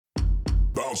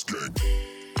House Gang.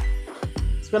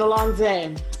 It's been a long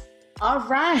day. All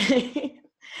right.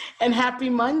 And happy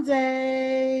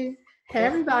Monday. Hey,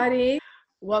 everybody.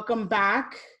 Welcome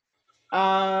back.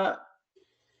 I'm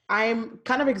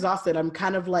kind of exhausted. I'm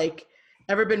kind of like,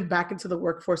 ever been back into the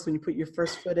workforce when you put your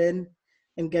first foot in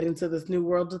and get into this new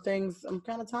world of things? I'm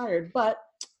kind of tired, but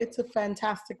it's a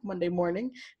fantastic Monday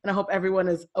morning. And I hope everyone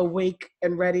is awake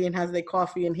and ready and has their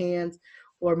coffee in hand,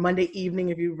 or Monday evening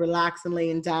if you relax and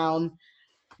laying down.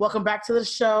 Welcome back to the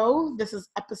show. This is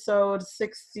episode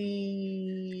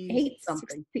 68.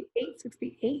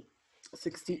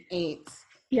 68.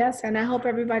 Yes, and I hope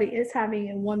everybody is having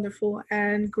a wonderful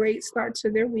and great start to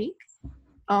their week.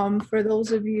 For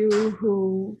those of you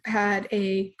who had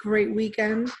a great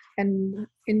weekend and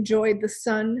enjoyed the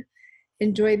sun,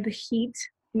 enjoyed the heat,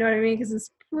 you know what I mean? Because it's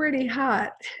pretty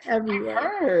hot everywhere.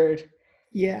 I've heard.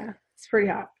 Yeah, it's pretty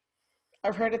hot.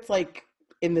 I've heard it's like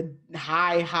in the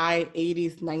high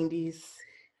 80s, 90s.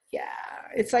 Yeah,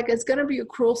 it's like it's going to be a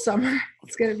cruel summer.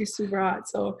 It's going to be super hot.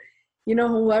 So, you know,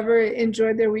 whoever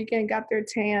enjoyed their weekend, got their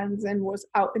tans, and was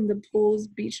out in the pools,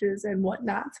 beaches, and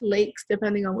whatnot, lakes,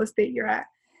 depending on what state you're at.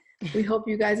 We hope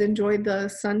you guys enjoyed the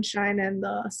sunshine and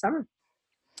the summer.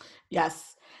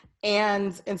 Yes.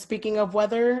 And speaking of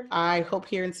weather, I hope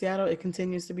here in Seattle it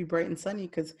continues to be bright and sunny,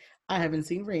 because I haven't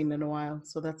seen rain in a while.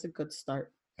 So that's a good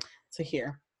start to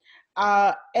hear.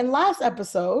 In last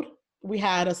episode, we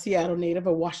had a Seattle native,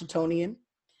 a Washingtonian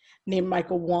named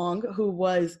Michael Wong, who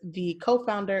was the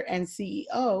co-founder and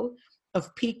CEO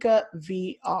of Pika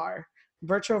VR,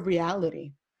 virtual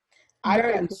reality. I've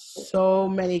gotten so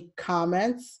many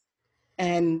comments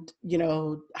and, you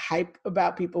know, hype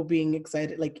about people being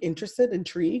excited, like interested,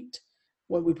 intrigued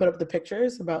when we put up the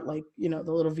pictures about, like, you know,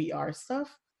 the little VR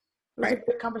stuff. It was a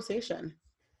good conversation.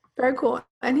 Very cool.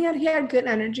 And he had good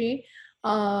energy.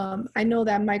 I know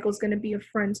that Michael's going to be a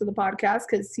friend to the podcast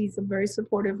because he's a very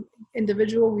supportive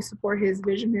individual. We support his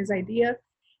vision, his idea.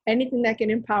 Anything that can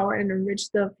empower and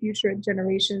enrich the future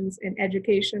generations in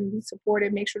education, we support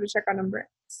it. Make sure to check out number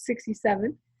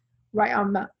 67 right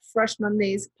on the Fresh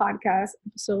Mondays podcast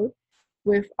episode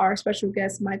with our special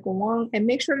guest, Michael Wong. And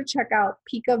make sure to check out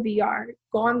Pika VR.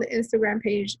 Go on the Instagram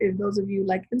page. If those of you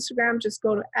like Instagram, just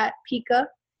go to @Pika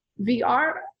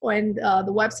VR, and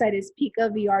the website is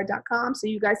pikavr.com, so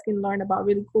you guys can learn about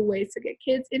really cool ways to get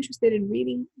kids interested in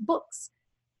reading books.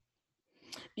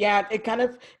 Yeah,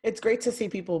 it's great to see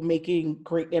people making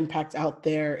great impact out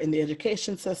there in the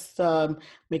education system,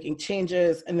 making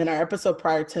changes. And then our episode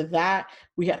prior to that,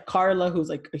 we had Carla, who's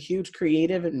like a huge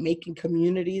creative and making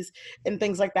communities and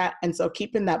things like that. And so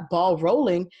keeping that ball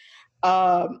rolling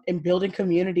and building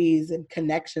communities and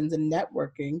connections and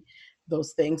networking,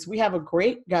 those things. We have a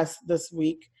great guest this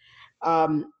week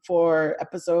for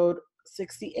episode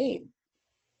 68.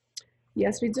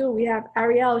 Yes, we do. We have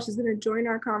Ariel. She's going to join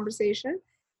our conversation.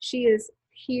 She is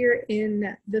here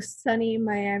in the sunny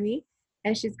Miami,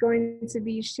 and she's going to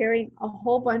be sharing a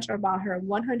whole bunch about her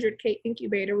 100K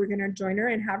incubator. We're going to join her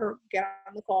and have her get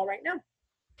on the call right now.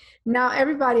 Now,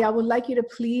 everybody, I would like you to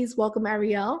please welcome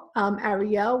Ariel.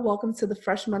 Ariel, welcome to the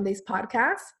Fresh Mondays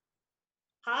podcast.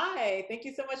 Hi, thank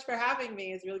you so much for having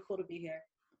me. It's really cool to be here.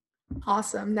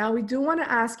 Awesome. Now, we do want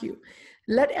to ask you,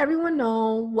 let everyone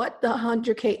know what the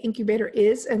 100K Incubator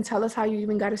is and tell us how you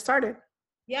even got it started.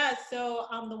 Yeah, so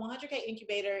the 100K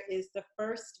Incubator is the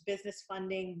first business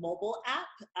funding mobile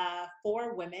app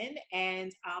for women.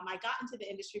 And I got into the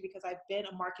industry because I've been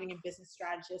a marketing and business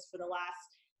strategist for the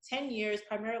last 10 years,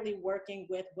 primarily working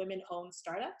with women-owned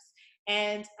startups.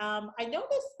 And I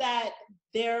noticed that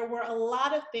there were a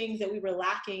lot of things that we were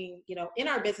lacking, you know, in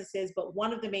our businesses, but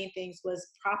one of the main things was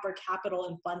proper capital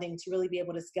and funding to really be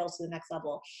able to scale to the next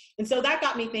level. And so that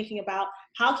got me thinking about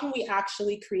how can we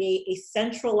actually create a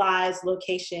centralized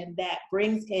location that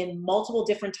brings in multiple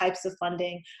different types of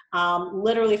funding,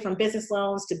 literally from business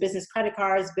loans to business credit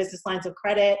cards, business lines of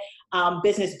credit,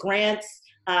 business grants,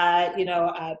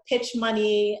 pitch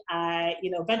money,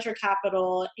 venture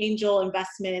capital, angel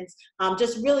investments,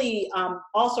 just really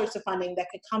all sorts of funding that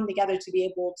could come together to be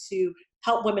able to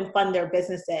help women fund their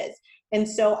businesses. And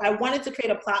so I wanted to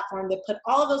create a platform that put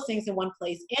all of those things in one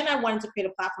place. And I wanted to create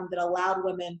a platform that allowed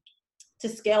women to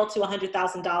scale to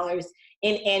 $100,000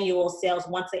 in annual sales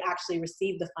once they actually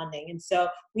receive the funding. And so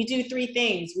we do three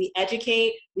things. We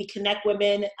educate, we connect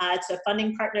women to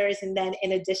funding partners, and then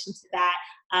in addition to that,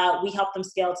 we help them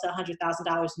scale to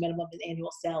 $100,000 minimum in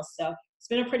annual sales. So it's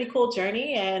been a pretty cool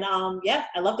journey, and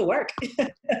I love the work.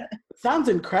 Sounds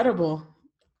incredible.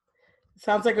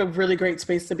 Sounds like a really great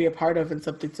space to be a part of and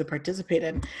something to participate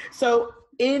in. So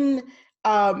in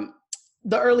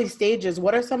the early stages,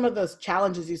 what are some of those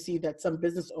challenges you see that some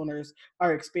business owners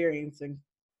are experiencing?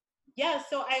 Yeah,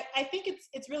 so I think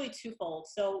it's really twofold.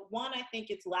 So one, I think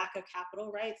it's lack of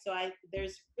capital, right? So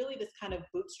there's really this kind of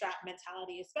bootstrap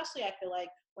mentality, especially I feel like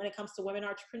when it comes to women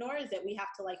entrepreneurs, that we have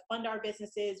to like fund our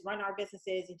businesses, run our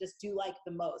businesses, and just do like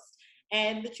the most.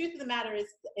 And the truth of the matter is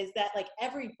that like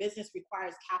every business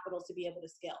requires capital to be able to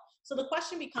scale. So the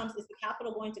question becomes, is the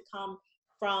capital going to come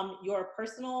from your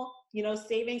personal,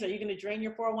 savings? Are you going to drain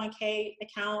your 401k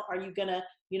account? Are you going to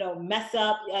mess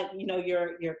up,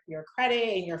 your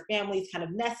credit and your family's kind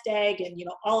of nest egg and,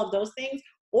 all of those things?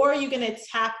 Or are you going to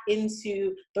tap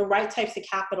into the right types of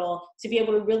capital to be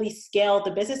able to really scale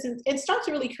the business and start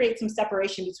to really create some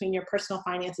separation between your personal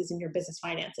finances and your business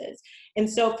finances? And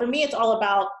so for me, it's all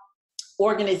about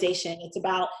organization. It's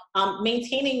about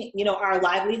maintaining, our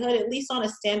livelihood, at least on a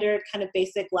standard kind of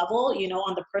basic level,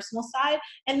 on the personal side,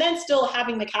 and then still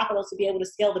having the capital to be able to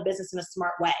scale the business in a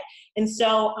smart way. And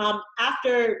so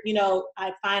after,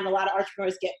 I find a lot of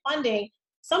entrepreneurs get funding,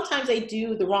 sometimes they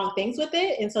do the wrong things with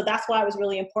it. And so that's why it was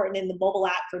really important in the mobile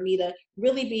app for me to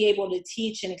really be able to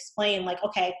teach and explain, like,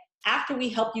 okay, after we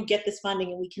help you get this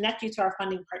funding and we connect you to our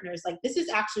funding partners, like this is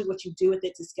actually what you do with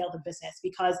it to scale the business,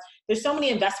 because there's so many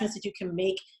investments that you can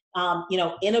make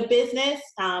in a business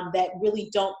that really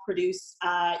don't produce,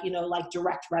 like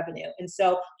direct revenue. And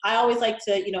so I always like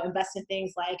to, invest in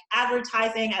things like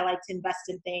advertising. I like to invest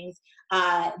in things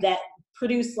that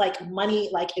produce like money,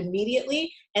 like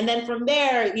immediately. And then from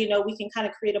there, we can kind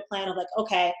of create a plan of like,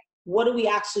 okay, what do we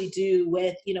actually do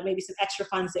with, maybe some extra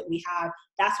funds that we have?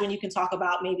 That's when you can talk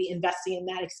about maybe investing in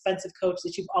that expensive coach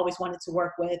that you've always wanted to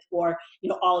work with, or,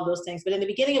 all of those things. But in the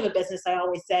beginning of a business, I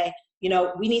always say,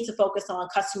 we need to focus on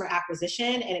customer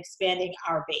acquisition and expanding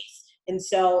our base. And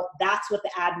so that's what the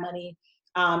ad money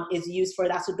is used for.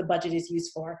 That's what the budget is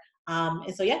used for.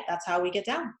 And so, yeah, that's how we get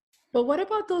down. But what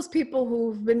about those people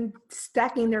who've been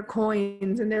stacking their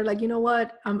coins and they're like, you know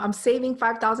what, I'm saving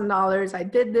 $5,000. I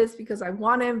did this because I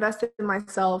want to invest in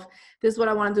myself. This is what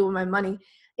I want to do with my money.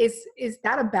 Is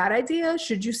that a bad idea?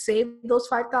 Should you save those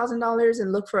 $5,000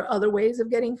 and look for other ways of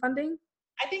getting funding?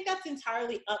 I think that's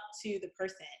entirely up to the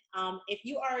person. If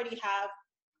you already have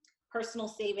personal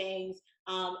savings,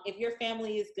 if your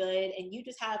family is good and you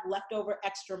just have leftover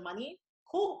extra money,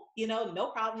 cool,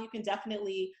 no problem. You can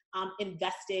definitely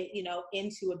invest it,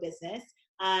 into a business.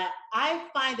 I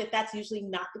find that that's usually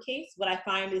not the case. What I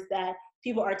find is that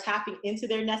people are tapping into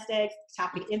their nest eggs,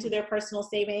 tapping into their personal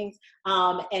savings,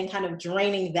 and kind of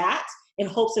draining that in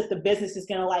hopes that the business is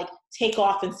going to like take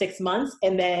off in 6 months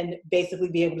and then basically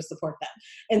be able to support them.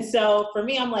 And so for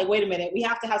me, I'm like, wait a minute, we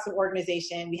have to have some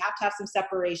organization. We have to have some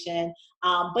separation.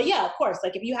 But yeah, of course,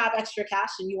 like if you have extra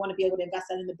cash and you want to be able to invest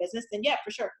that in the business, then yeah,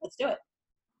 for sure. Let's do it.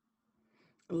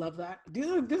 I love that.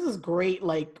 This is great,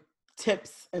 like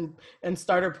tips and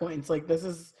starter points. Like this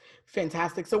is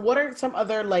fantastic. So what are some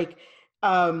other like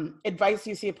advice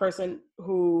you see a person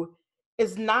who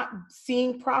is not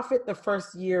seeing profit the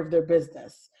first year of their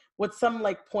business? What's some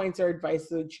like points or advice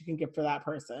that you can give for that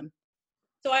person?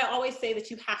 So I always say that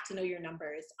you have to know your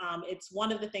numbers. It's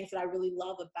one of the things that I really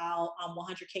love about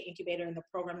 100K Incubator and the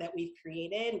program that we've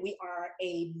created. We are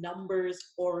a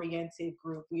numbers-oriented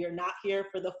group. We are not here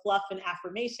for the fluff and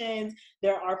affirmations.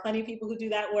 There are plenty of people who do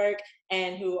that work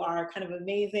and who are kind of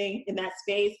amazing in that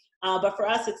space. But for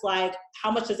us, it's like, how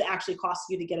much does it actually cost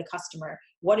you to get a customer?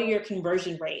 What are your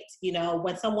conversion rates?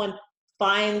 When someone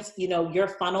finds, your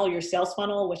funnel, your sales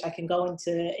funnel, which I can go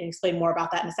into and explain more about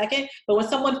that in a second. But when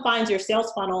someone finds your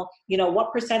sales funnel,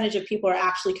 what percentage of people are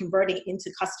actually converting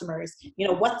into customers?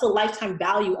 What's the lifetime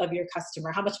value of your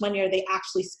customer? How much money are they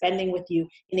actually spending with you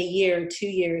in a year, 2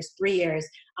 years, 3 years?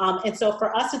 And so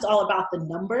for us, it's all about the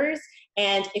numbers.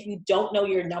 And if you don't know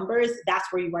your numbers,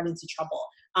 that's where you run into trouble.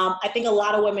 I think a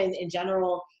lot of women in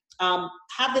general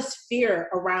have this fear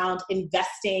around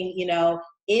investing,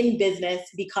 in business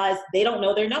because they don't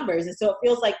know their numbers. And so it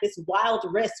feels like this wild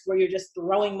risk where you're just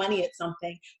throwing money at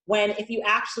something, when if you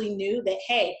actually knew that,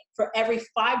 hey, for every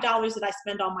 $5 that I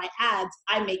spend on my ads,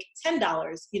 I make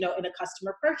 $10, in a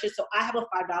customer purchase. So I have a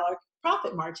 $5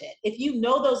 profit margin. If you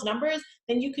know those numbers,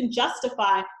 then you can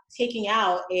justify taking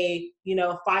out a,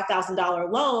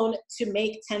 $5,000 loan to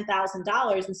make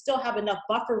 $10,000 and still have enough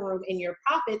buffer room in your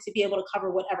profit to be able to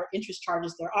cover whatever interest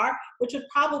charges there are, which would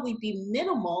probably be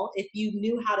minimal if you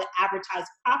knew how to advertise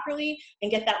properly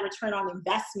and get that return on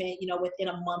investment, within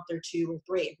a month or 2 or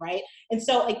 3, right? And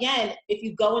so again, if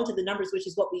you go into the numbers, which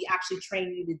is what we actually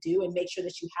train you to do and make sure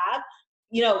that you have,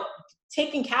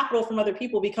 taking capital from other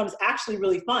people becomes actually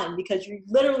really fun because you're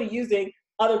literally using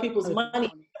other people's money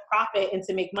to profit and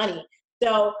to make money.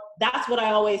 So that's what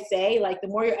I always say. Like, the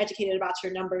more you're educated about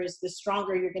your numbers, the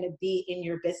stronger you're going to be in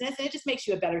your business. And it just makes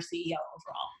you a better CEO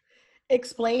overall.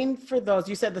 explain for those,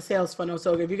 you said the sales funnel.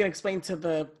 So if you can explain to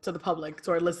the public,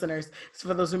 to our listeners, so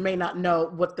for those who may not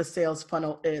know what the sales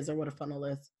funnel is or what a funnel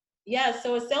is. Yeah,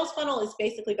 so a sales funnel is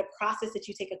basically the process that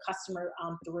you take a customer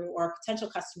through, or a potential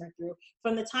customer through,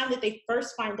 from the time that they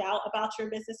first find out about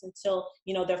your business until,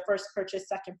 you know, their first purchase,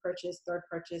 second purchase, third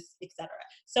purchase, etc.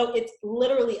 So it's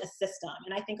literally a system.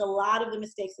 And I think a lot of the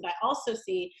mistakes that I also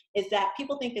see is that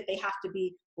people think that they have to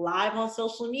be live on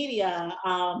social media,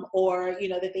 or, you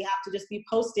know, that they have to just be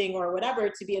posting or whatever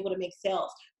to be able to make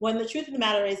sales. When the truth of the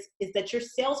matter is that your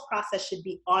sales process should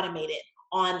be automated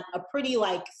on a pretty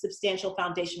like substantial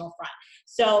foundational front.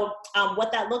 So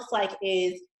what that looks like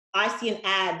is, I see an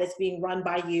ad that's being run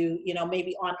by you, you know,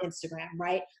 maybe on Instagram,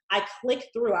 right? I click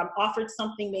through, I'm offered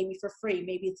something maybe for free.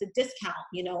 Maybe it's a discount,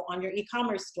 you know, on your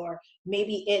e-commerce store.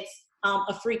 Maybe it's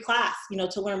a free class, you know,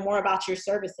 to learn more about your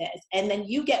services. And then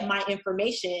you get my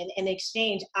information. In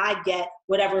exchange, I get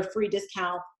whatever free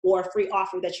discount or free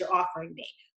offer that you're offering me.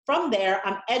 From there,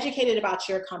 I'm educated about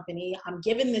your company, I'm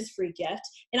given this free gift,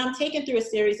 and I'm taken through a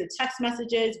series of text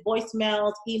messages,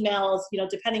 voicemails, emails, you know,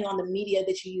 depending on the media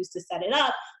that you use to set it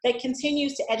up, that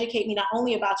continues to educate me not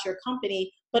only about your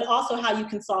company, but also how you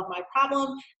can solve my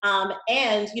problem,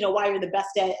 and, you know, why you're the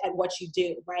best at what you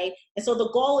do, right? And so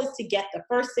the goal is to get the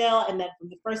first sale, and then from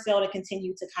the first sale to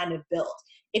continue to kind of build.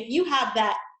 If you have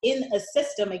that in a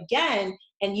system again,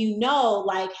 and you know,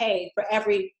 like, hey, for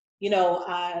every,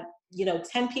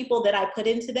 10 people that I put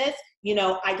into this, you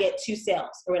know, I get 2 sales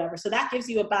or whatever. So that gives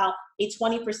you about a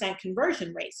 20%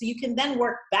 conversion rate. So you can then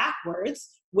work backwards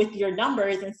with your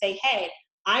numbers and say, hey,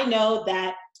 I know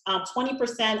that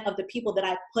 20% of the people that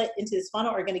I put into this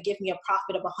funnel are going to give me a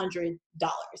profit of $100.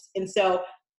 And so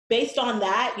based on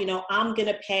that, you know, I'm going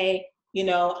to pay,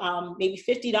 maybe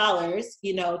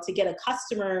 $50, to get a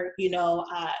customer, in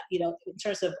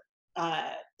terms of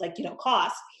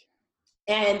cost.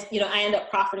 And, I end up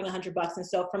profiting $100. And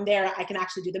so from there, I can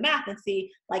actually do the math and see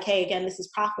like, hey, again, this is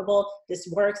profitable, this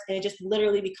works. And it just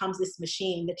literally becomes this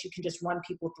machine that you can just run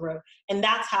people through. And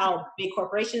that's how big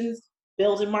corporations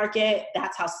build and market.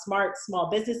 That's how smart small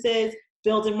businesses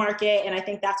build and market. And I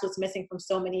think that's what's missing from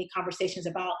so many conversations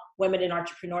about women in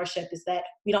entrepreneurship, is that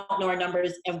we don't know our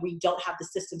numbers and we don't have the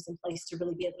systems in place to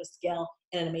really be able to scale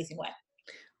in an amazing way.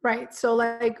 Right. So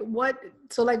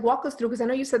walk us through, because I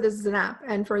know you said this is an app.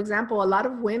 And for example, a lot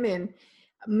of women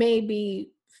may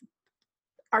be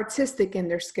artistic in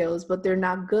their skills, but they're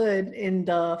not good in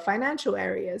the financial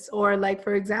areas. Or like,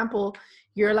 for example,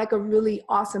 you're like a really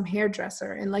awesome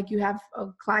hairdresser and like you have a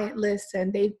client list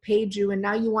and they've paid you and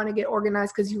now you want to get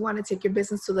organized because you want to take your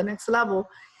business to the next level.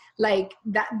 Like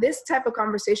that, this type of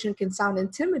conversation can sound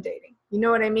intimidating. You know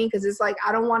what I mean? Because it's like,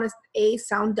 I don't want to A,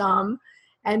 sound dumb,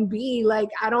 and B, like,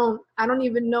 I don't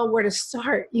even know where to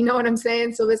start. You know what I'm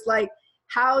saying? So it's like,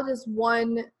 how does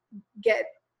one get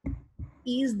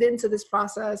eased into this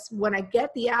process? When I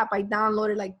get the app, I download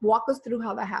it, like walk us through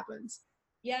how that happens.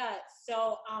 Yeah.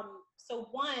 So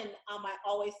one, I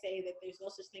always say that there's no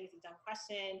such thing as a dumb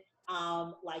question.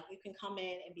 Like you can come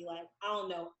in and be like, I don't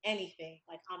know anything.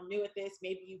 Like I'm new at this.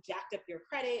 Maybe you jacked up your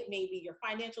credit. Maybe your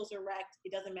financials are wrecked.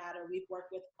 It doesn't matter. We've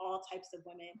worked with all types of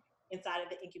women inside of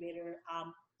the incubator.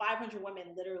 500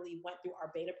 women literally went through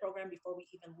our beta program before we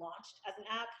even launched as an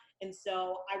app. And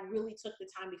so I really took the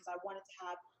time because I wanted to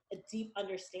have a deep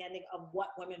understanding of what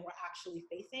women were actually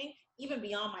facing, even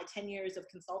beyond my 10 years of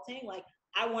consulting. Like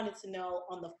I wanted to know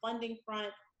on the funding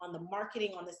front, on the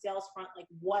marketing, on the sales front, like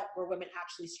what were women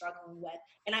actually struggling with.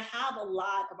 And I have a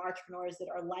lot of entrepreneurs that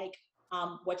are like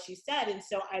what you said. And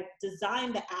so I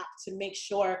designed the app to make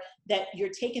sure that you're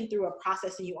taken through a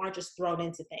process and you aren't just thrown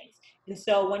into things. And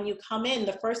so when you come in,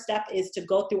 the first step is to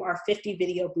go through our 50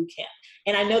 video bootcamp.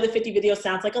 And I know the 50 videos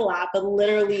sounds like a lot, but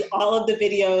literally all of the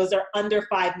videos are under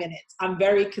 5 minutes. I'm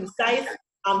very concise.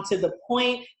 I'm to the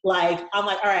point. Like, I'm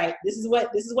like, all right, this is what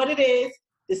it is.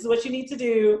 This is what you need to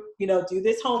do. Do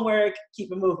this homework, keep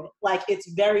it moving. Like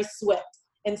it's very swift.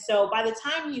 And so by the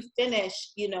time you finish,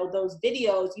 those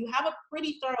videos, you have a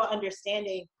pretty thorough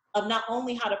understanding of not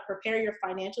only how to prepare your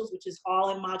financials, which is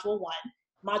all in module 1.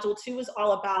 Module 2 is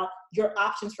all about your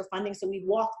options for funding. So we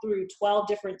walk through 12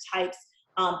 different types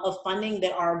of funding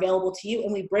that are available to you,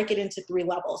 and we break it into 3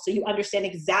 levels. So you understand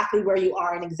exactly where you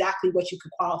are and exactly what you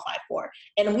could qualify for.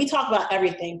 And we talk about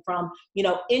everything from,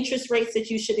 interest rates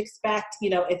that you should expect,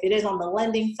 if it is on the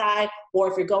lending side, or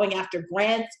if you're going after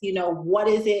grants, what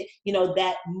is it,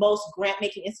 that most grant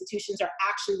making institutions are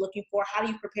actually looking for? How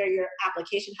do you prepare your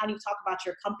application? How do you talk about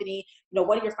your company?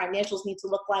 What do your financials need to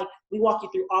look like? We walk you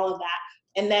through all of that.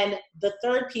 And then the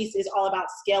third piece is all about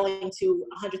scaling to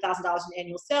 $100,000 in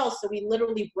annual sales. So we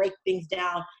literally break things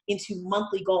down into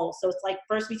monthly goals. So it's like,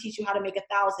 first we teach you how to make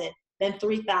 1,000, then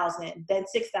 3,000, then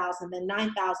 6,000, then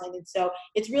 9,000. And so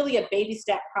it's really a baby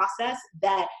step process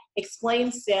that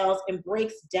explains sales and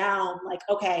breaks down like,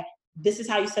 okay, this is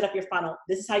how you set up your funnel.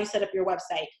 This is how you set up your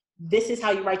website. This is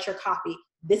how you write your copy.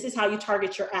 This is how you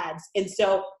target your ads. And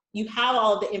so you have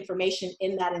all of the information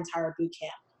in that entire boot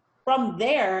camp. From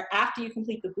there, after you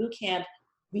complete the boot camp,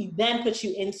 we then put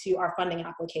you into our funding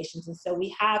applications. And so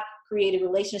we have created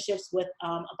relationships with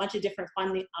a bunch of different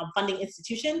funding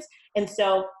institutions. And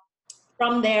so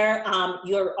from there,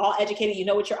 you're all educated, you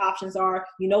know what your options are,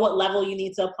 you know what level you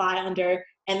need to apply under,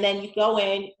 and then you go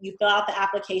in, you fill out the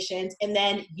applications, and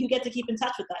then you get to keep in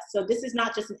touch with us. So this is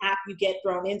not just an app you get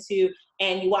thrown into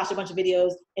and you watch a bunch of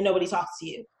videos and nobody talks to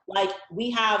you. Like,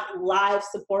 we have live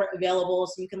support available,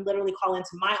 so you can literally call into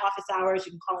my office hours,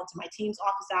 you can call into my team's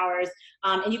office hours,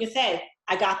 and you can say,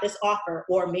 I got this offer,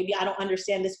 or maybe I don't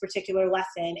understand this particular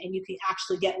lesson, and you can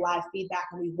actually get live feedback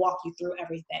and we walk you through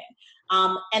everything.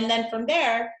 And then from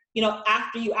there, you know,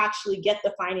 after you actually get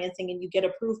the financing and you get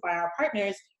approved by our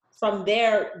partners, from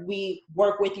there, we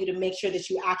work with you to make sure that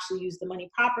you actually use the money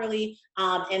properly,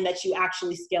 and that you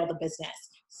actually scale the business.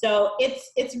 So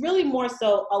it's really more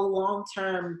so a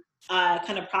long-term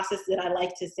kind of process that I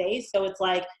like to say. So it's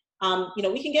like, you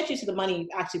know, we can get you to the money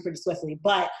actually pretty swiftly,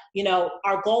 but, you know,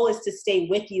 our goal is to stay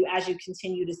with you as you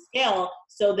continue to scale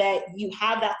so that you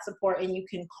have that support and you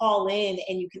can call in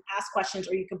and you can ask questions,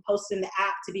 or you can post in the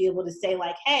app to be able to say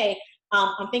like, hey,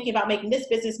 I'm thinking about making this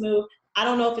business move. I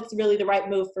don't know if it's really the right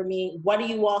move for me. What do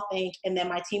you all think? And then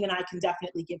my team and I can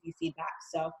definitely give you feedback.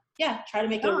 So yeah, try to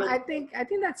make it really. I think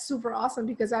that's super awesome,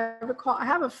 because I recall, I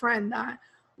have a friend that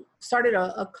started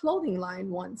a clothing line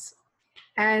once,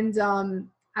 and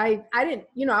I didn't,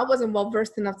 you know, I wasn't well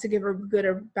versed enough to give her good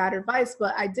or bad advice,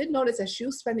 but I did notice that she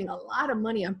was spending a lot of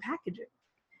money on packaging.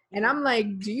 And I'm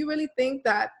like, do you really think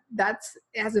that that's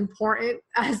as important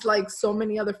as like so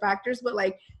many other factors? But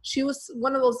like, she was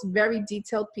one of those very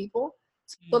detailed people.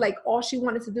 So like, all she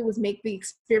wanted to do was make the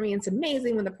experience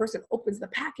amazing when the person opens the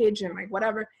package and like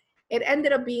whatever. It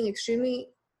ended up being extremely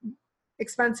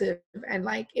expensive, and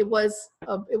like it was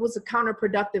a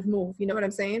counterproductive move. You know what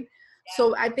I'm saying? Yeah.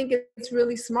 So I think it's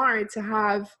really smart to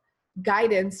have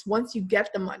guidance once you get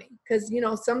the money, because, you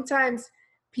know, sometimes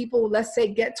people, let's say,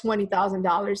 get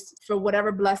 $20,000 for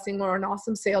whatever blessing or an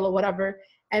awesome sale or whatever,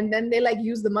 and then they like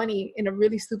use the money in a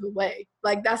really stupid way.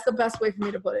 Like, that's the best way for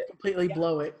me to put it. Completely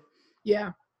blow it.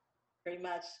 Yeah. Pretty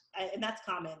much. And that's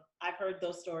common. I've heard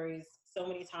those stories so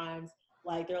many times.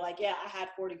 Like, they're like, yeah, I had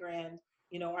 40 grand,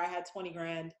 you know, or I had 20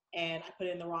 grand and I put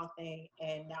in the wrong thing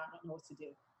and now I don't know what to do.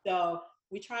 So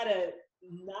we try to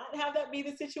not have that be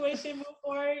the situation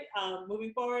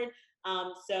moving forward.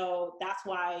 So that's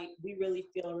why we really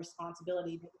feel a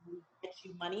responsibility that when we get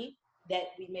you money, that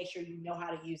we make sure you know how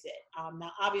to use it.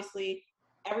 Now, obviously,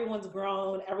 everyone's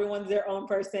grown, everyone's their own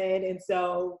person. And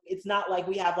so it's not like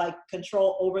we have like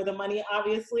control over the money,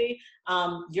 obviously.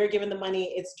 You're given the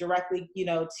money, it's directly, you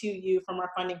know, to you from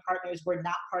our funding partners. We're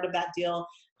not part of that deal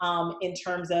in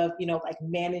terms of, you know, like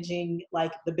managing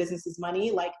like the business's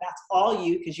money. Like, that's all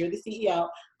you, because you're the CEO.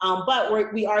 But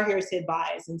we are here to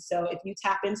advise. And so if you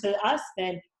tap into us,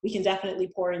 then we can definitely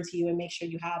pour into you and make sure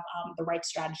you have the right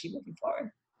strategy moving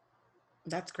forward.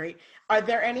 That's great. Are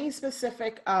there any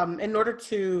specific, in order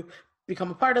to become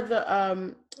a part of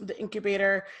the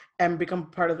incubator and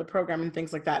become part of the program and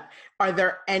things like that, are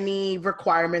there any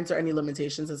requirements or any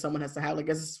limitations that someone has to have? Like,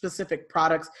 is it specific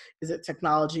products? Is it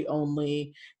technology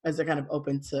only? Is it kind of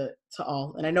open to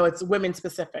all? And I know it's women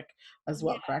specific as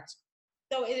well, correct?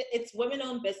 So it's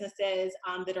women-owned businesses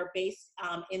that are based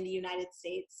in the United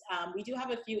States. We do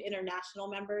have a few international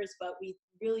members, but we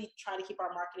really try to keep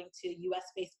our marketing to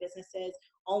US-based businesses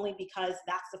only because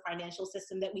that's the financial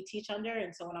system that we teach under.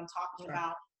 And so when I'm talking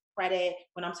about credit,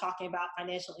 when I'm talking about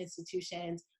financial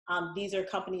institutions, these are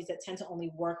companies that tend to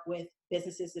only work with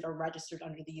businesses that are registered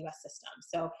under the US system.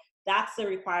 So that's the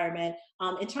requirement.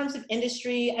 In terms of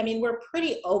industry, I mean, we're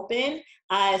pretty open.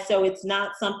 So it's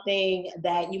not something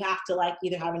that you have to like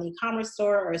either have an e-commerce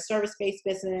store or a service-based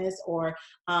business or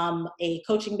a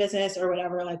coaching business or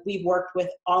whatever. Like, we've worked with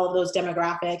all of those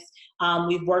demographics.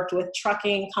 We've worked with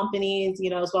trucking companies,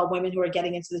 you know, as well, women who are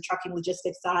getting into the trucking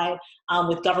logistics side,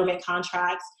 with government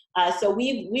contracts. So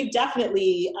we've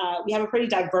definitely, we have a pretty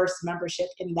diverse membership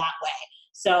in that way.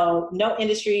 So no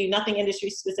industry, nothing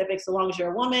industry specific, so long as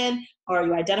you're a woman or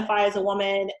you identify as a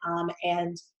woman,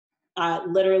 and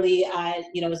literally,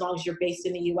 you know, as long as you're based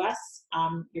in the US,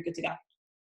 you're good to go.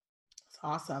 That's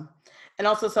awesome. And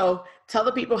also, so tell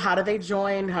the people, how do they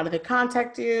join? How do they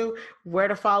contact you? Where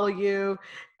to follow you?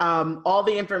 All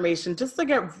the information just to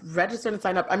get registered and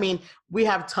sign up. I mean, we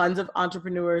have tons of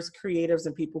entrepreneurs, creatives,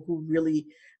 and people who really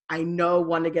I know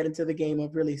want to get into the game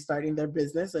of really starting their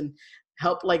business, and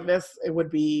help like this, it would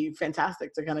be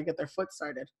fantastic to kind of get their foot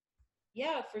started.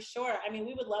 Yeah, for sure. I mean,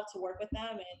 we would love to work with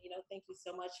them, and thank you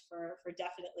so much for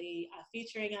definitely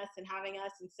featuring us and having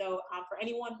us. And so, for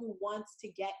anyone who wants to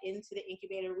get into the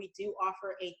incubator, we do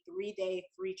offer a 3-day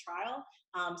free trial.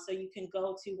 So you can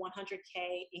go to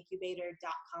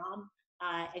 100kincubator.com,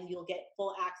 and you'll get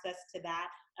full access to that.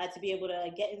 To be able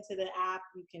to get into the app,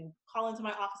 you can call into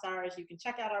my office hours. You can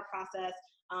check out our process.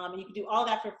 And you can do all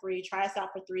that for free. Try us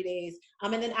out for 3 days.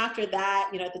 And then after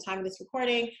that, at the time of this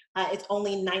recording, it's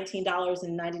only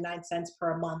 $19.99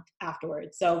 per month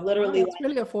afterwards. So literally, that's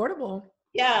really affordable.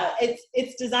 Yeah,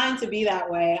 it's designed to be that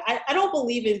way. I don't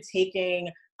believe in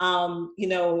taking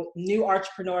new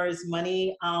entrepreneurs'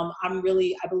 money. I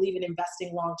believe in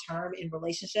investing long term in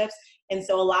relationships. And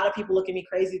so a lot of people look at me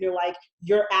crazy. They're like,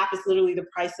 your app is literally the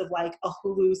price of like a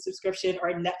Hulu subscription or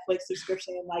a Netflix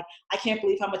subscription. Like, I can't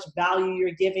believe how much value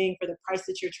you're giving for the price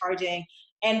that you're charging.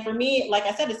 And for me, like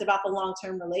I said, it's about the long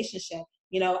term relationship.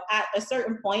 At a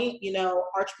certain point,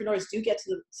 entrepreneurs do get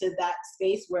to that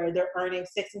space where they're earning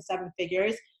 6 and 7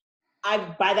 figures.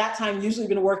 I've, by that time, usually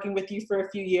been working with you for a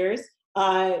few years.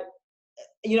 I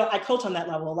coach on that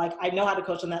level. Like, I know how to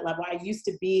coach on that level. I used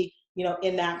to be,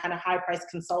 in that kind of high price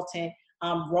consultant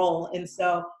role. And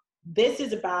so this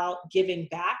is about giving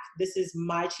back. This is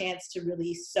my chance to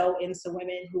really sew into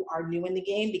women who are new in the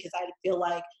game, because I feel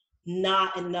like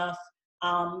not enough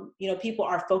people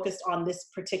are focused on this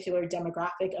particular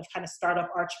demographic of kind of startup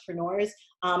entrepreneurs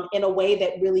in a way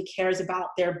that really cares about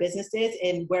their businesses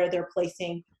and where they're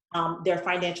placing their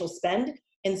financial spend.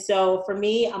 And so for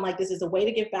me, I'm like, this is a way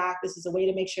to give back. This is a way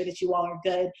to make sure that you all are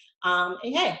good.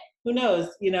 And hey, who knows,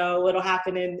 what'll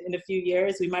happen in a few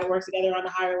years. We might work together on a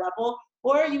higher level,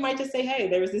 or you might just say, hey,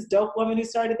 there was this dope woman who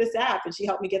started this app and she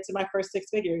helped me get to my first 6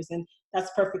 figures. And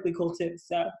that's perfectly cool too.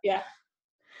 So yeah.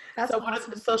 So what are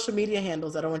the social media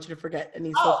handles? I don't want you to forget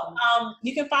any.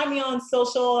 You can find me on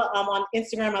social, on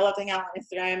Instagram. I love to hang out on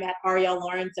Instagram at Arielle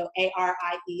Lauren, so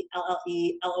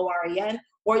ARIELLELOREN.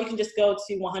 Or you can just go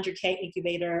to 100K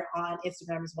Incubator on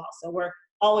Instagram as well. So we're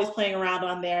always playing around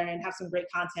on there and have some great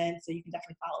content. So you can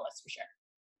definitely follow us for sure.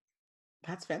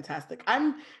 That's fantastic.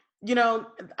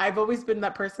 I've always been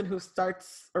that person who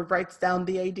starts or writes down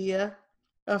the idea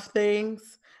of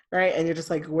things, right? And you're just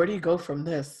like, where do you go from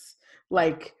this?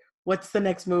 Like, what's the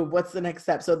next move? What's the next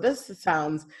step? So this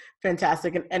sounds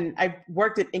fantastic. And I've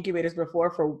worked at incubators before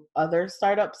for other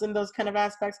startups in those kind of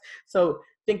aspects. So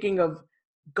thinking of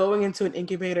going into an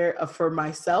incubator for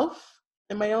myself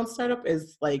and my own startup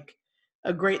is like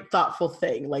a great thoughtful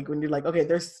thing. Like when you're like, okay,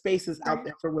 there's spaces out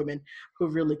there for women who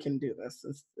really can do this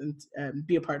and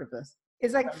be a part of this.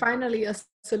 It's like finally a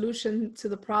solution to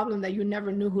the problem that you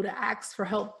never knew who to ask for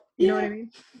help. You know what I mean?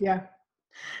 Yeah.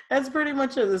 That's pretty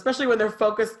much it, especially when they're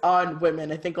focused on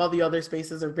women. I think all the other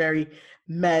spaces are very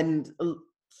men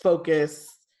focused,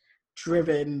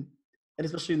 driven, and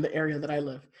especially in the area that I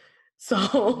live.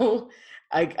 So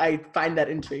I find that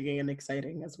intriguing and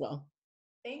exciting as well.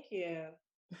 Thank you.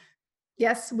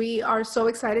 Yes, we are so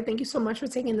excited. Thank you so much for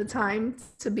taking the time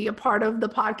to be a part of the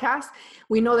podcast.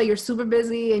 We know that you're super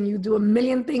busy and you do a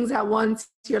million things at once.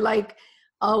 You're like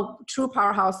a true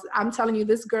powerhouse. I'm telling you,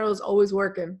 this girl is always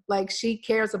working. Like, she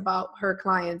cares about her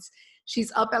clients.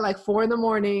 She's up at like 4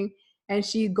 a.m. and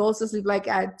she goes to sleep like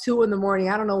at 2 a.m.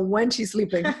 I don't know when she's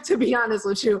sleeping, to be honest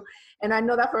with you. And I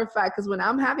know that for a fact, because when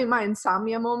I'm having my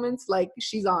insomnia moments, like,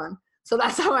 she's on. So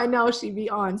that's how I know she be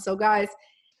on. So guys,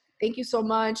 thank you so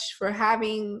much for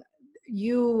having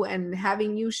you and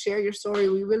having you share your story.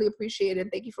 We really appreciate it.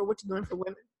 Thank you for what you're doing for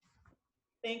women.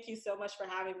 Thank you so much for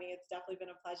having me. It's definitely been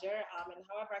a pleasure. And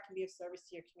however I can be of service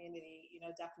to your community,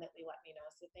 definitely let me know.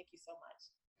 So thank you so much.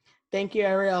 Thank you,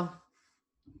 Arielle.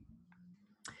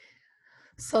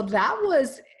 So that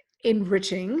was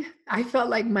enriching. I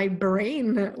felt like my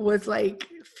brain was like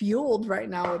fueled right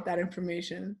now with that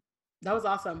information. That was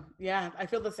awesome. Yeah, I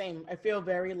feel the same. I feel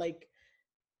very like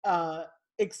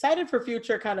excited for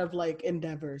future kind of like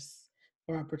endeavors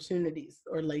or opportunities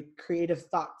or like creative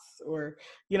thoughts, or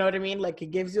you know what I mean? Like, it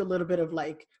gives you a little bit of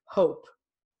like hope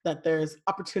that there's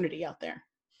opportunity out there.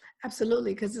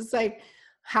 Absolutely. Because it's like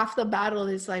half the battle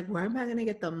is like, where am I going to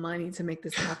get the money to make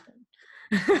this happen?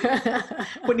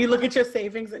 When you look at your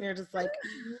savings and you're just like,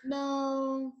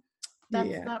 no,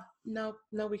 that's not, no,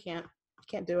 we can't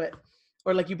do it.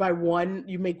 Or like you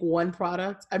make one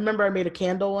product. I remember I made a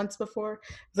candle once before.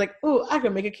 It's like, oh, I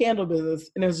can make a candle business.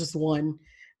 And it was just one.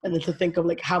 And then to think of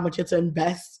like how much you have to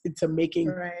invest into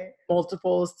making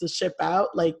multiples to ship out,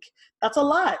 like that's a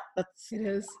lot. It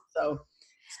is. So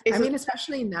I mean,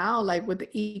 especially now, like with the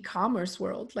e-commerce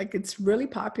world, like it's really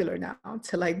popular now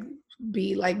to like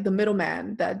be like the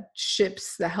middleman that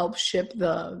helps ship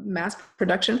the mass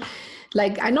production.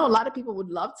 Like I know a lot of people would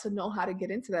love to know how to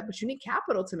get into that, but you need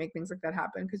capital to make things like that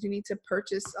happen because you need to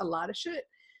purchase a lot of shit.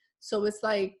 So it's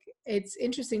like, it's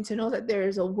interesting to know that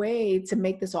there's a way to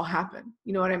make this all happen.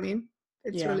 You know what I mean?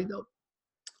 It's really dope.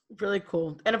 Really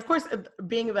cool. And of course,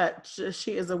 being that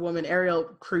she is a woman, Ariel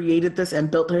created this and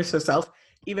built this herself,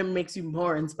 even makes you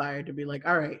more inspired to be like,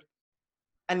 all right,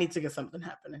 I need to get something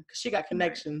happening. Because she got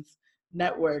connections,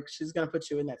 network. She's going to put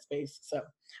you in that space. So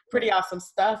pretty awesome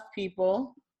stuff,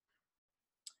 people.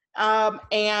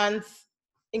 And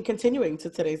in continuing to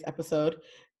today's episode,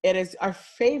 it is our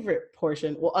favorite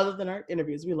portion. Well, other than our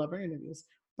interviews, we love our interviews.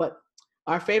 But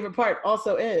our favorite part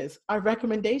also is our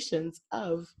recommendations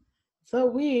of the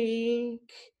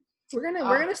week. We're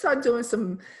gonna start doing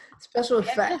some special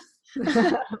effects.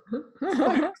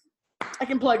 I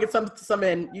can plug it some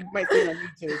in. You might see it on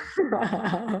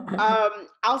YouTube.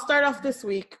 I'll start off this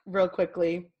week real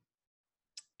quickly,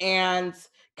 and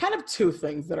kind of two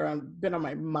things that are been on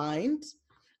my mind,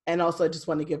 and also I just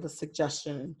want to give a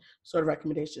suggestion, sort of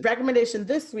recommendation. Recommendation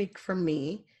this week for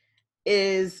me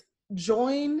is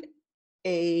join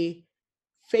a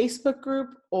Facebook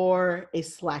group or a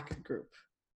Slack group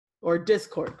or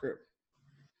Discord group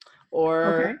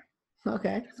or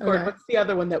Discord. What's the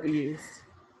other one that we use?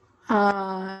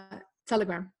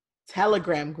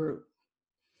 Telegram group.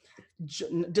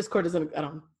 Discord isn't, I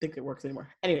don't think it works anymore.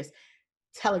 Anyways,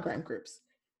 Telegram groups.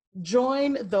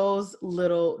 Join those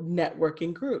little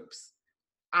networking groups.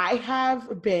 I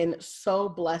have been so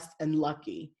blessed and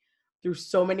lucky through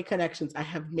so many connections I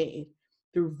have made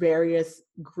through various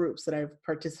groups that I've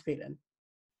participated in.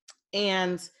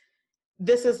 And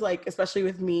this is like, especially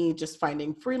with me just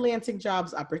finding freelancing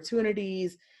jobs,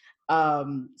 opportunities,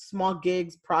 small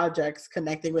gigs, projects,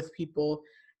 connecting with people,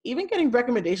 even getting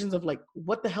recommendations of like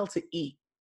what the hell to eat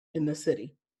in the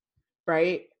city,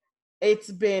 right? It's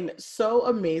been so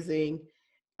amazing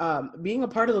being a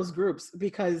part of those groups,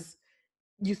 because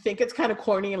you think it's kind of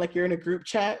corny and like you're in a group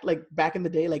chat, like back in the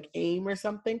day, like AIM or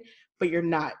something, but you're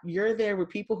not. You're there with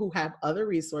people who have other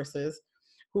resources,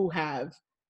 who have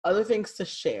other things to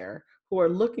share, who are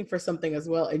looking for something as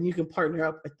well, and you can partner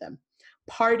up with them.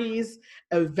 Parties,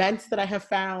 events that I have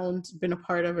found, been a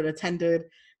part of and attended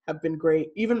have been great.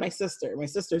 Even my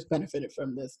sister's benefited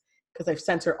from this because I've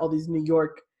sent her all these New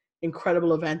York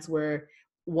incredible events where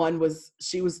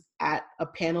she was at a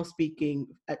panel speaking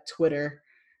at Twitter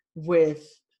with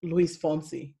Luis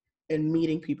Fonsi and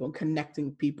meeting people and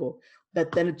connecting people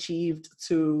that then achieved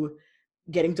to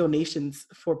getting donations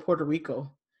for Puerto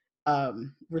Rico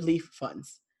relief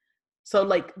funds. So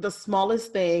like the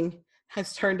smallest thing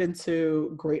has turned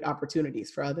into great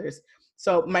opportunities for others.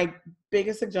 So my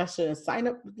biggest suggestion is sign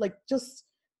up, like just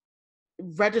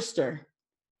register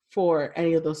for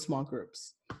any of those small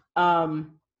groups.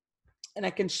 And I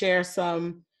can share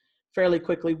some fairly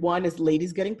quickly. One is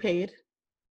Ladies Getting Paid.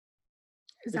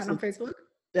 Is that on Facebook?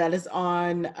 That is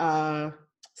on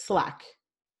Slack.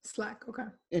 Slack, okay.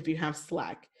 If you have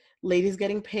Slack. Ladies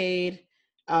Getting Paid.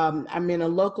 I'm in a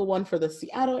local one for the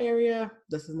Seattle area.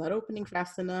 This is not opening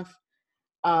fast enough.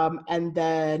 And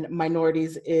then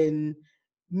Minorities in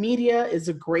Media is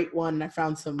a great one. I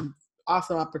found some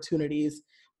awesome opportunities.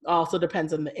 Also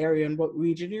depends on the area and what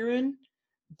region you're in.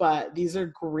 But these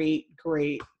are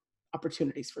great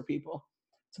opportunities for people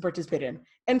to participate in.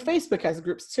 And Facebook has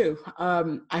groups too.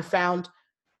 I found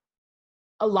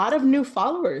a lot of new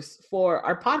followers for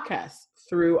our podcast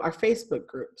through our Facebook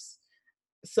groups.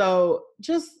 So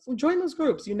just join those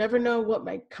groups. You never know what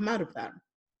might come out of that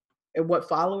and what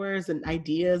followers and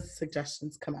ideas,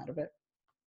 suggestions come out of it.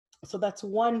 So that's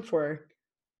one for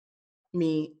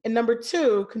me. And number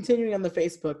two, continuing on the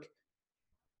Facebook,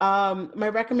 my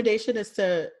recommendation is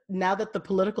to, now that the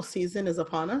political season is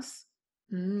upon us,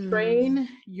 train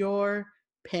your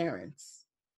parents,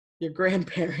 your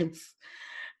grandparents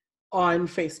on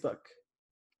Facebook.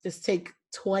 Just take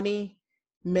 20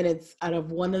 minutes out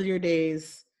of one of your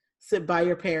days, sit by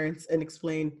your parents and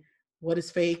explain what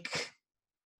is fake,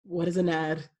 what is an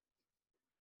ad,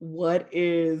 what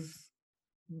is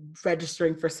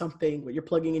registering for something, what you're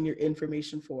plugging in your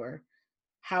information for,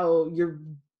 how your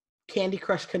Candy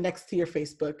Crush connects to your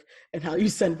Facebook, and how you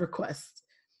send requests.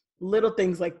 Little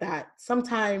things like that.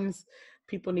 Sometimes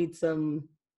people need some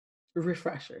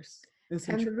refreshers. And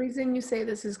the reason you say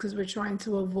this is because we're trying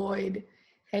to avoid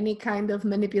any kind of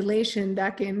manipulation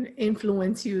that can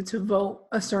influence you to vote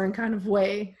a certain kind of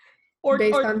way, or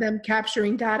based on them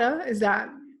capturing data. Is that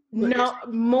No,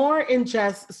 more in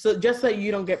just so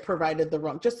you don't get provided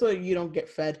just so you don't get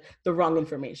fed the wrong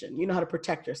information. You know how to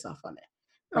protect yourself on it,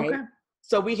 right? Okay.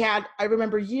 So I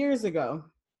remember years ago,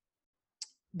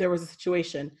 there was a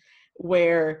situation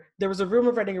where there was a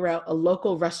rumor running around a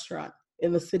local restaurant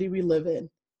in the city we live in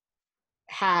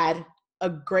had a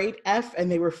grade F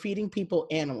and they were feeding people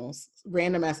animals,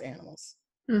 random ass animals.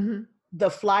 Mm-hmm.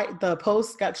 The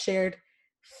post got shared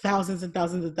thousands and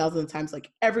thousands and thousands of times.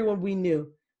 Like everyone we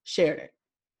knew shared it.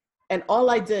 And all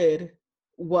I did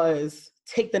was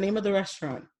take the name of the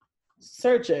restaurant,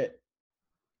 search it,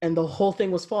 and the whole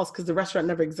thing was false because the restaurant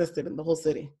never existed in the whole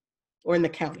city or in the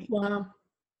county. Wow.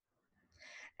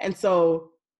 And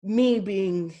so me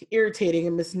being irritating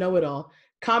and Miss Know-It-All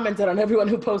commented on everyone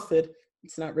who posted,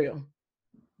 it's not real.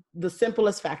 The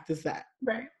simplest fact is that.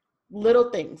 Right. Little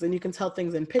things, and you can tell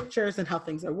things in pictures and how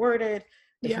things are worded,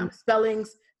 different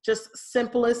spellings, just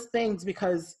simplest things,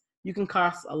 because you can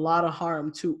cause a lot of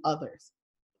harm to others.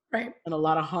 Right. And a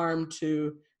lot of harm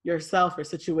to yourself or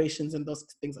situations and those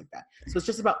things like that. So it's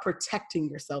just about protecting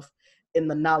yourself in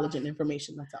the knowledge and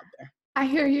information that's out there. I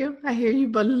hear you,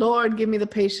 but Lord, give me the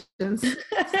patience.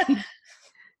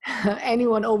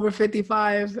 Anyone over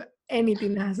 55,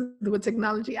 anything that has to do with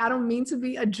technology. I don't mean to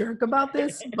be a jerk about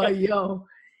this, but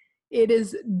it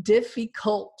is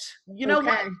difficult. You know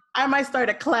what? I might start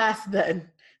a class then,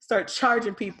 start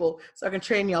charging people so I can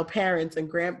train y'all parents and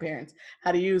grandparents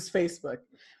how to use Facebook,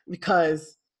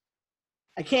 because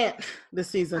I can't this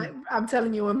season. I'm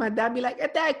telling you, when my dad be like,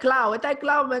 este es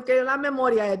iCloud, me queda la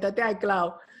memoria este es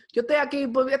iCloud. Yo estoy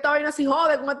aquí, esta vaina se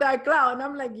jode con este iCloud. And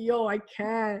I'm like, yo, I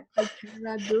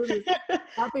cannot do this.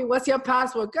 Papi, what's your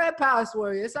password? ¿Qué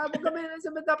password? Esa porque se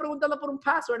me está preguntando por un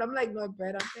password. I'm like, no,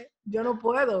 espérate, yo no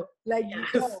puedo. Like,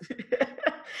 yes.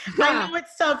 I know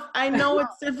it's tough. I know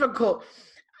it's difficult.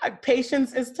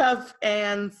 Patience is tough,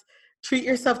 and treat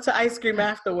yourself to ice cream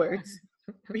afterwards,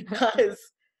 because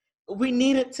we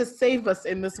need it to save us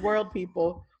in this world,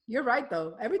 people. You're right,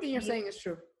 though. Everything you're saying is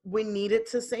true. We need it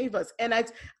to save us. And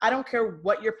I don't care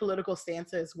what your political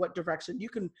stance is, what direction. You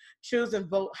can choose and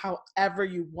vote however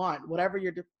you want, whatever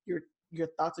your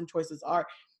thoughts and choices are.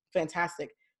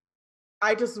 Fantastic.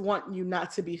 I just want you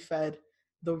not to be fed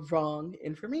the wrong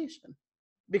information,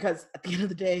 because at the end of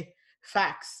the day,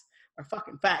 facts are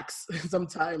fucking facts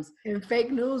sometimes. And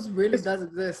fake news really does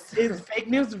exist. Fake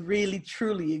news really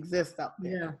truly exists out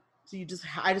there. Yeah. So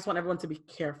I just want everyone to be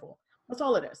careful. That's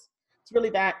all it is. It's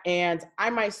really that. And I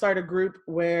might start a group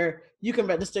where you can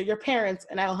register your parents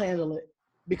and I'll handle it,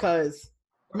 because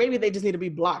maybe they just need to be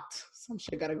blocked. Some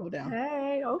shit gotta go down.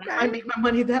 Hey, okay. I make my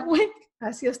money that way.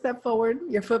 I see a step forward,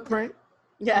 your footprint.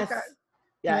 Yes. Okay.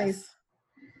 Yes. Nice.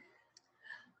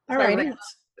 All right.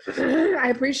 I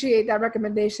appreciate that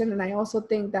recommendation. And I also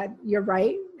think that you're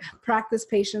right. Practice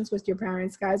patience with your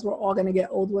parents, guys. We're all going to get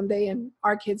old one day, and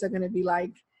our kids are going to be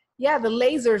like, yeah, the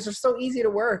lasers are so easy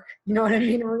to work. You know what I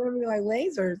mean? We're going to be like,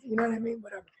 lasers. You know what I mean?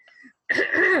 Whatever.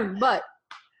 But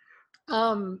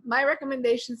my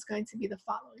recommendation is going to be the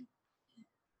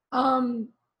following.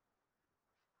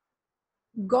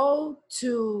 Go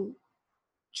to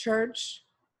church,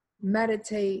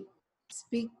 meditate,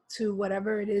 speak to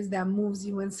whatever it is that moves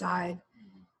you inside.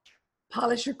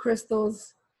 Polish your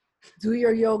crystals, do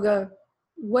your yoga,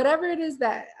 whatever it is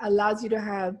that allows you to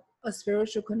have a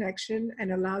spiritual connection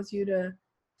and allows you to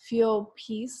feel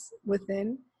peace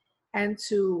within, and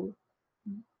to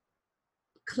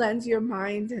cleanse your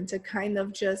mind and to kind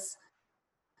of just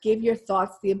give your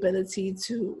thoughts the ability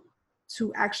to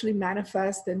actually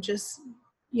manifest and just,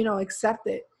 accept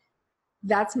it.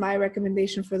 That's my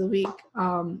recommendation for the week.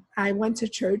 I went to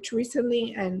church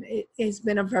recently, and it's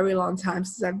been a very long time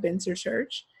since I've been to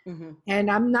church. Mm-hmm. And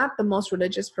I'm not the most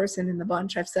religious person in the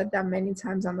bunch. I've said that many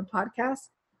times on the podcast,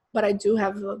 but I do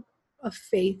have a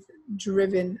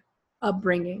faith-driven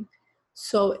upbringing.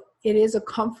 So it is a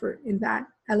comfort in that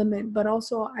element, but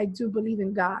also I do believe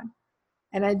in God,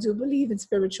 and I do believe in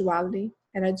spirituality,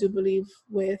 and I do believe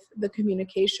with the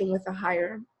communication with a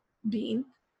higher being.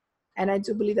 And I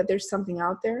do believe that there's something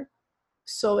out there.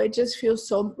 So it just feels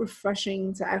so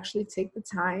refreshing to actually take the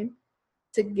time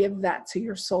to give that to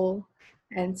your soul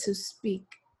and to speak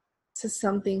to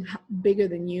something bigger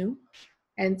than you,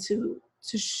 and to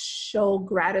show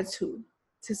gratitude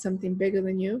to something bigger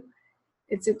than you.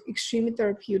 It's extremely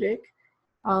therapeutic.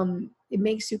 It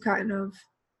makes you kind of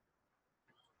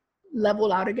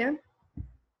level out again.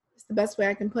 It's the best way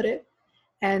I can put it.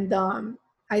 And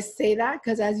I say that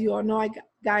because, as you all know,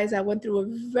 guys, I went through a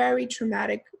very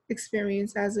traumatic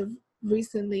experience as of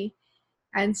recently.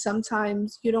 And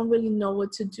sometimes you don't really know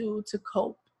what to do to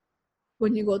cope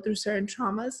when you go through certain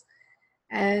traumas.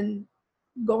 And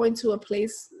going to a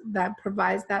place that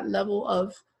provides that level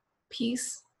of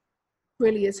peace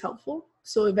really is helpful.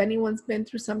 So if anyone's been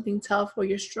through something tough or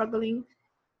you're struggling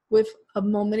with a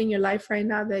moment in your life right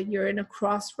now that you're in a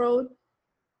crossroad,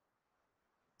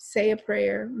 say a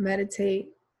prayer, meditate,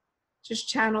 just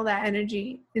channel that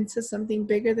energy into something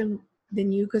bigger than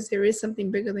you, because there is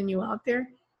something bigger than you out there,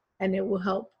 and it will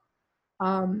help.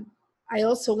 I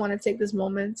also want to take this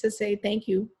moment to say thank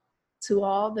you to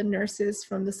all the nurses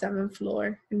from the 7th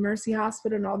floor in Mercy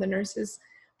Hospital and all the nurses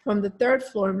from the 3rd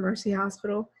floor in Mercy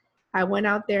Hospital. I went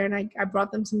out there and I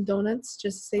brought them some donuts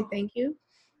just to say thank you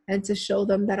and to show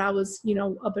them that I was,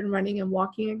 up and running and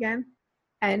walking again.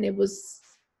 And it was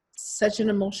such an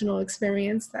emotional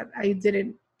experience that I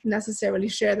didn't necessarily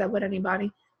share that with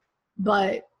anybody,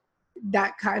 but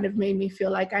that kind of made me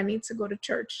feel like I need to go to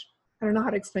church. I don't know how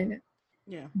to explain it.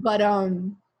 Yeah. But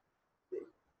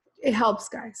it helps,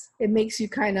 guys. It makes you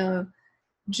kind of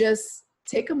just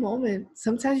take a moment.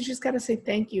 Sometimes you just got to say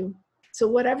thank you. So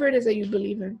whatever it is that you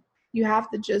believe in, you have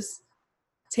to just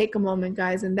take a moment,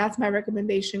 guys. And that's my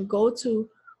recommendation. Go to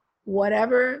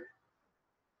whatever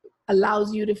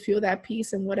allows you to feel that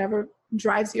peace and whatever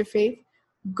drives your faith.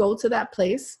 Go to that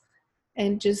place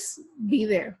and just be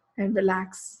there and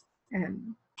relax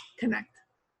and connect.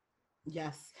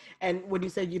 Yes. And when you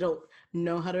said you don't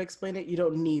know how to explain it, you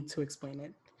don't need to explain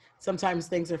it. Sometimes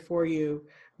things are for you.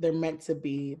 They're meant to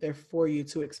be. They're for you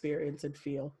to experience and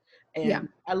feel. And Yeah.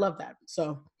 I love that.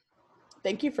 So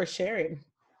thank you for sharing.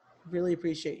 Really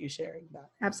appreciate you sharing that.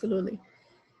 Absolutely.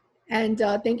 And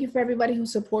thank you for everybody who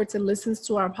supports and listens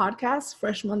to our podcast,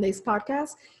 Fresh Mondays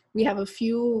podcast. We have a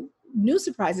few new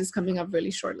surprises coming up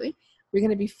really shortly. We're going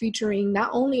to be featuring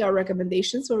not only our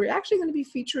recommendations, but we're actually going to be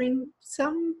featuring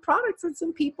some products and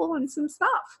some people and some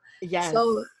stuff. Yes.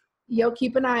 So,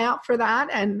 keep an eye out for that.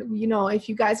 And, if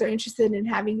you guys are interested in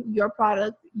having your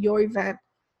product, your event,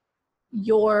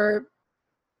 your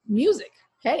music,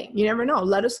 hey, you never know.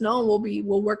 Let us know. And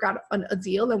we'll work out a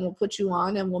deal and we'll put you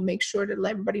on and we'll make sure to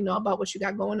let everybody know about what you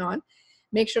got going on.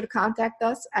 Make sure to contact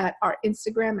us at our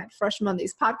Instagram at Fresh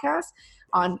Mondays Podcast,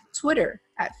 on Twitter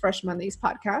at Fresh Mondays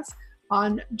Podcast,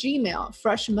 on Gmail,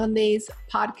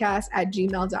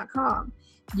 freshmondayspodcast@gmail.com.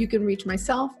 You can reach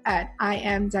myself at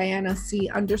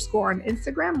IamDianaC_ on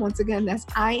Instagram. Once again, that's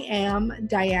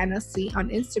IamDianaC on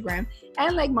Instagram.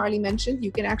 And like Marley mentioned,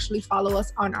 you can actually follow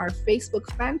us on our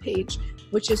Facebook fan page,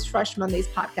 which is Fresh Mondays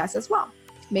Podcast as well.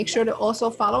 Make sure to also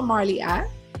follow Marley at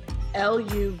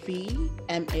LUVMARLEY_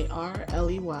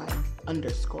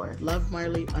 Love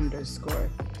Marley _.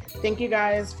 Thank you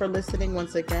guys for listening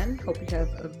once again. Hope you have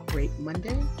a great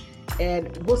Monday.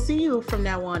 And we'll see you from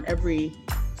now on every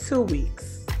 2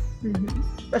 weeks. Mm-hmm.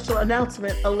 Special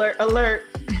announcement, alert.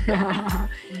 That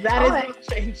is not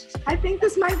changed. I think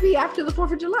this might be after the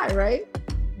 4th of July, right?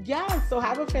 Yeah, so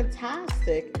have a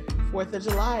fantastic 4th of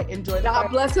July. Enjoy the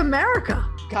God bless America.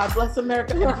 God bless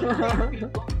America.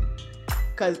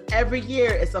 Because every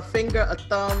year it's a finger, a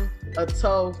thumb, a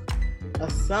toe, a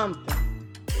something.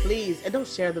 Please, and don't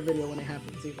share the video when it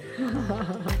happens either.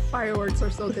 Fireworks are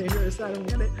so dangerous. I don't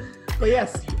get it. But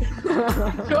yes.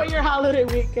 Enjoy your holiday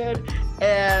weekend.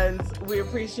 And we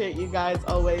appreciate you guys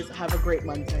always. Have a great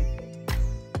Monday.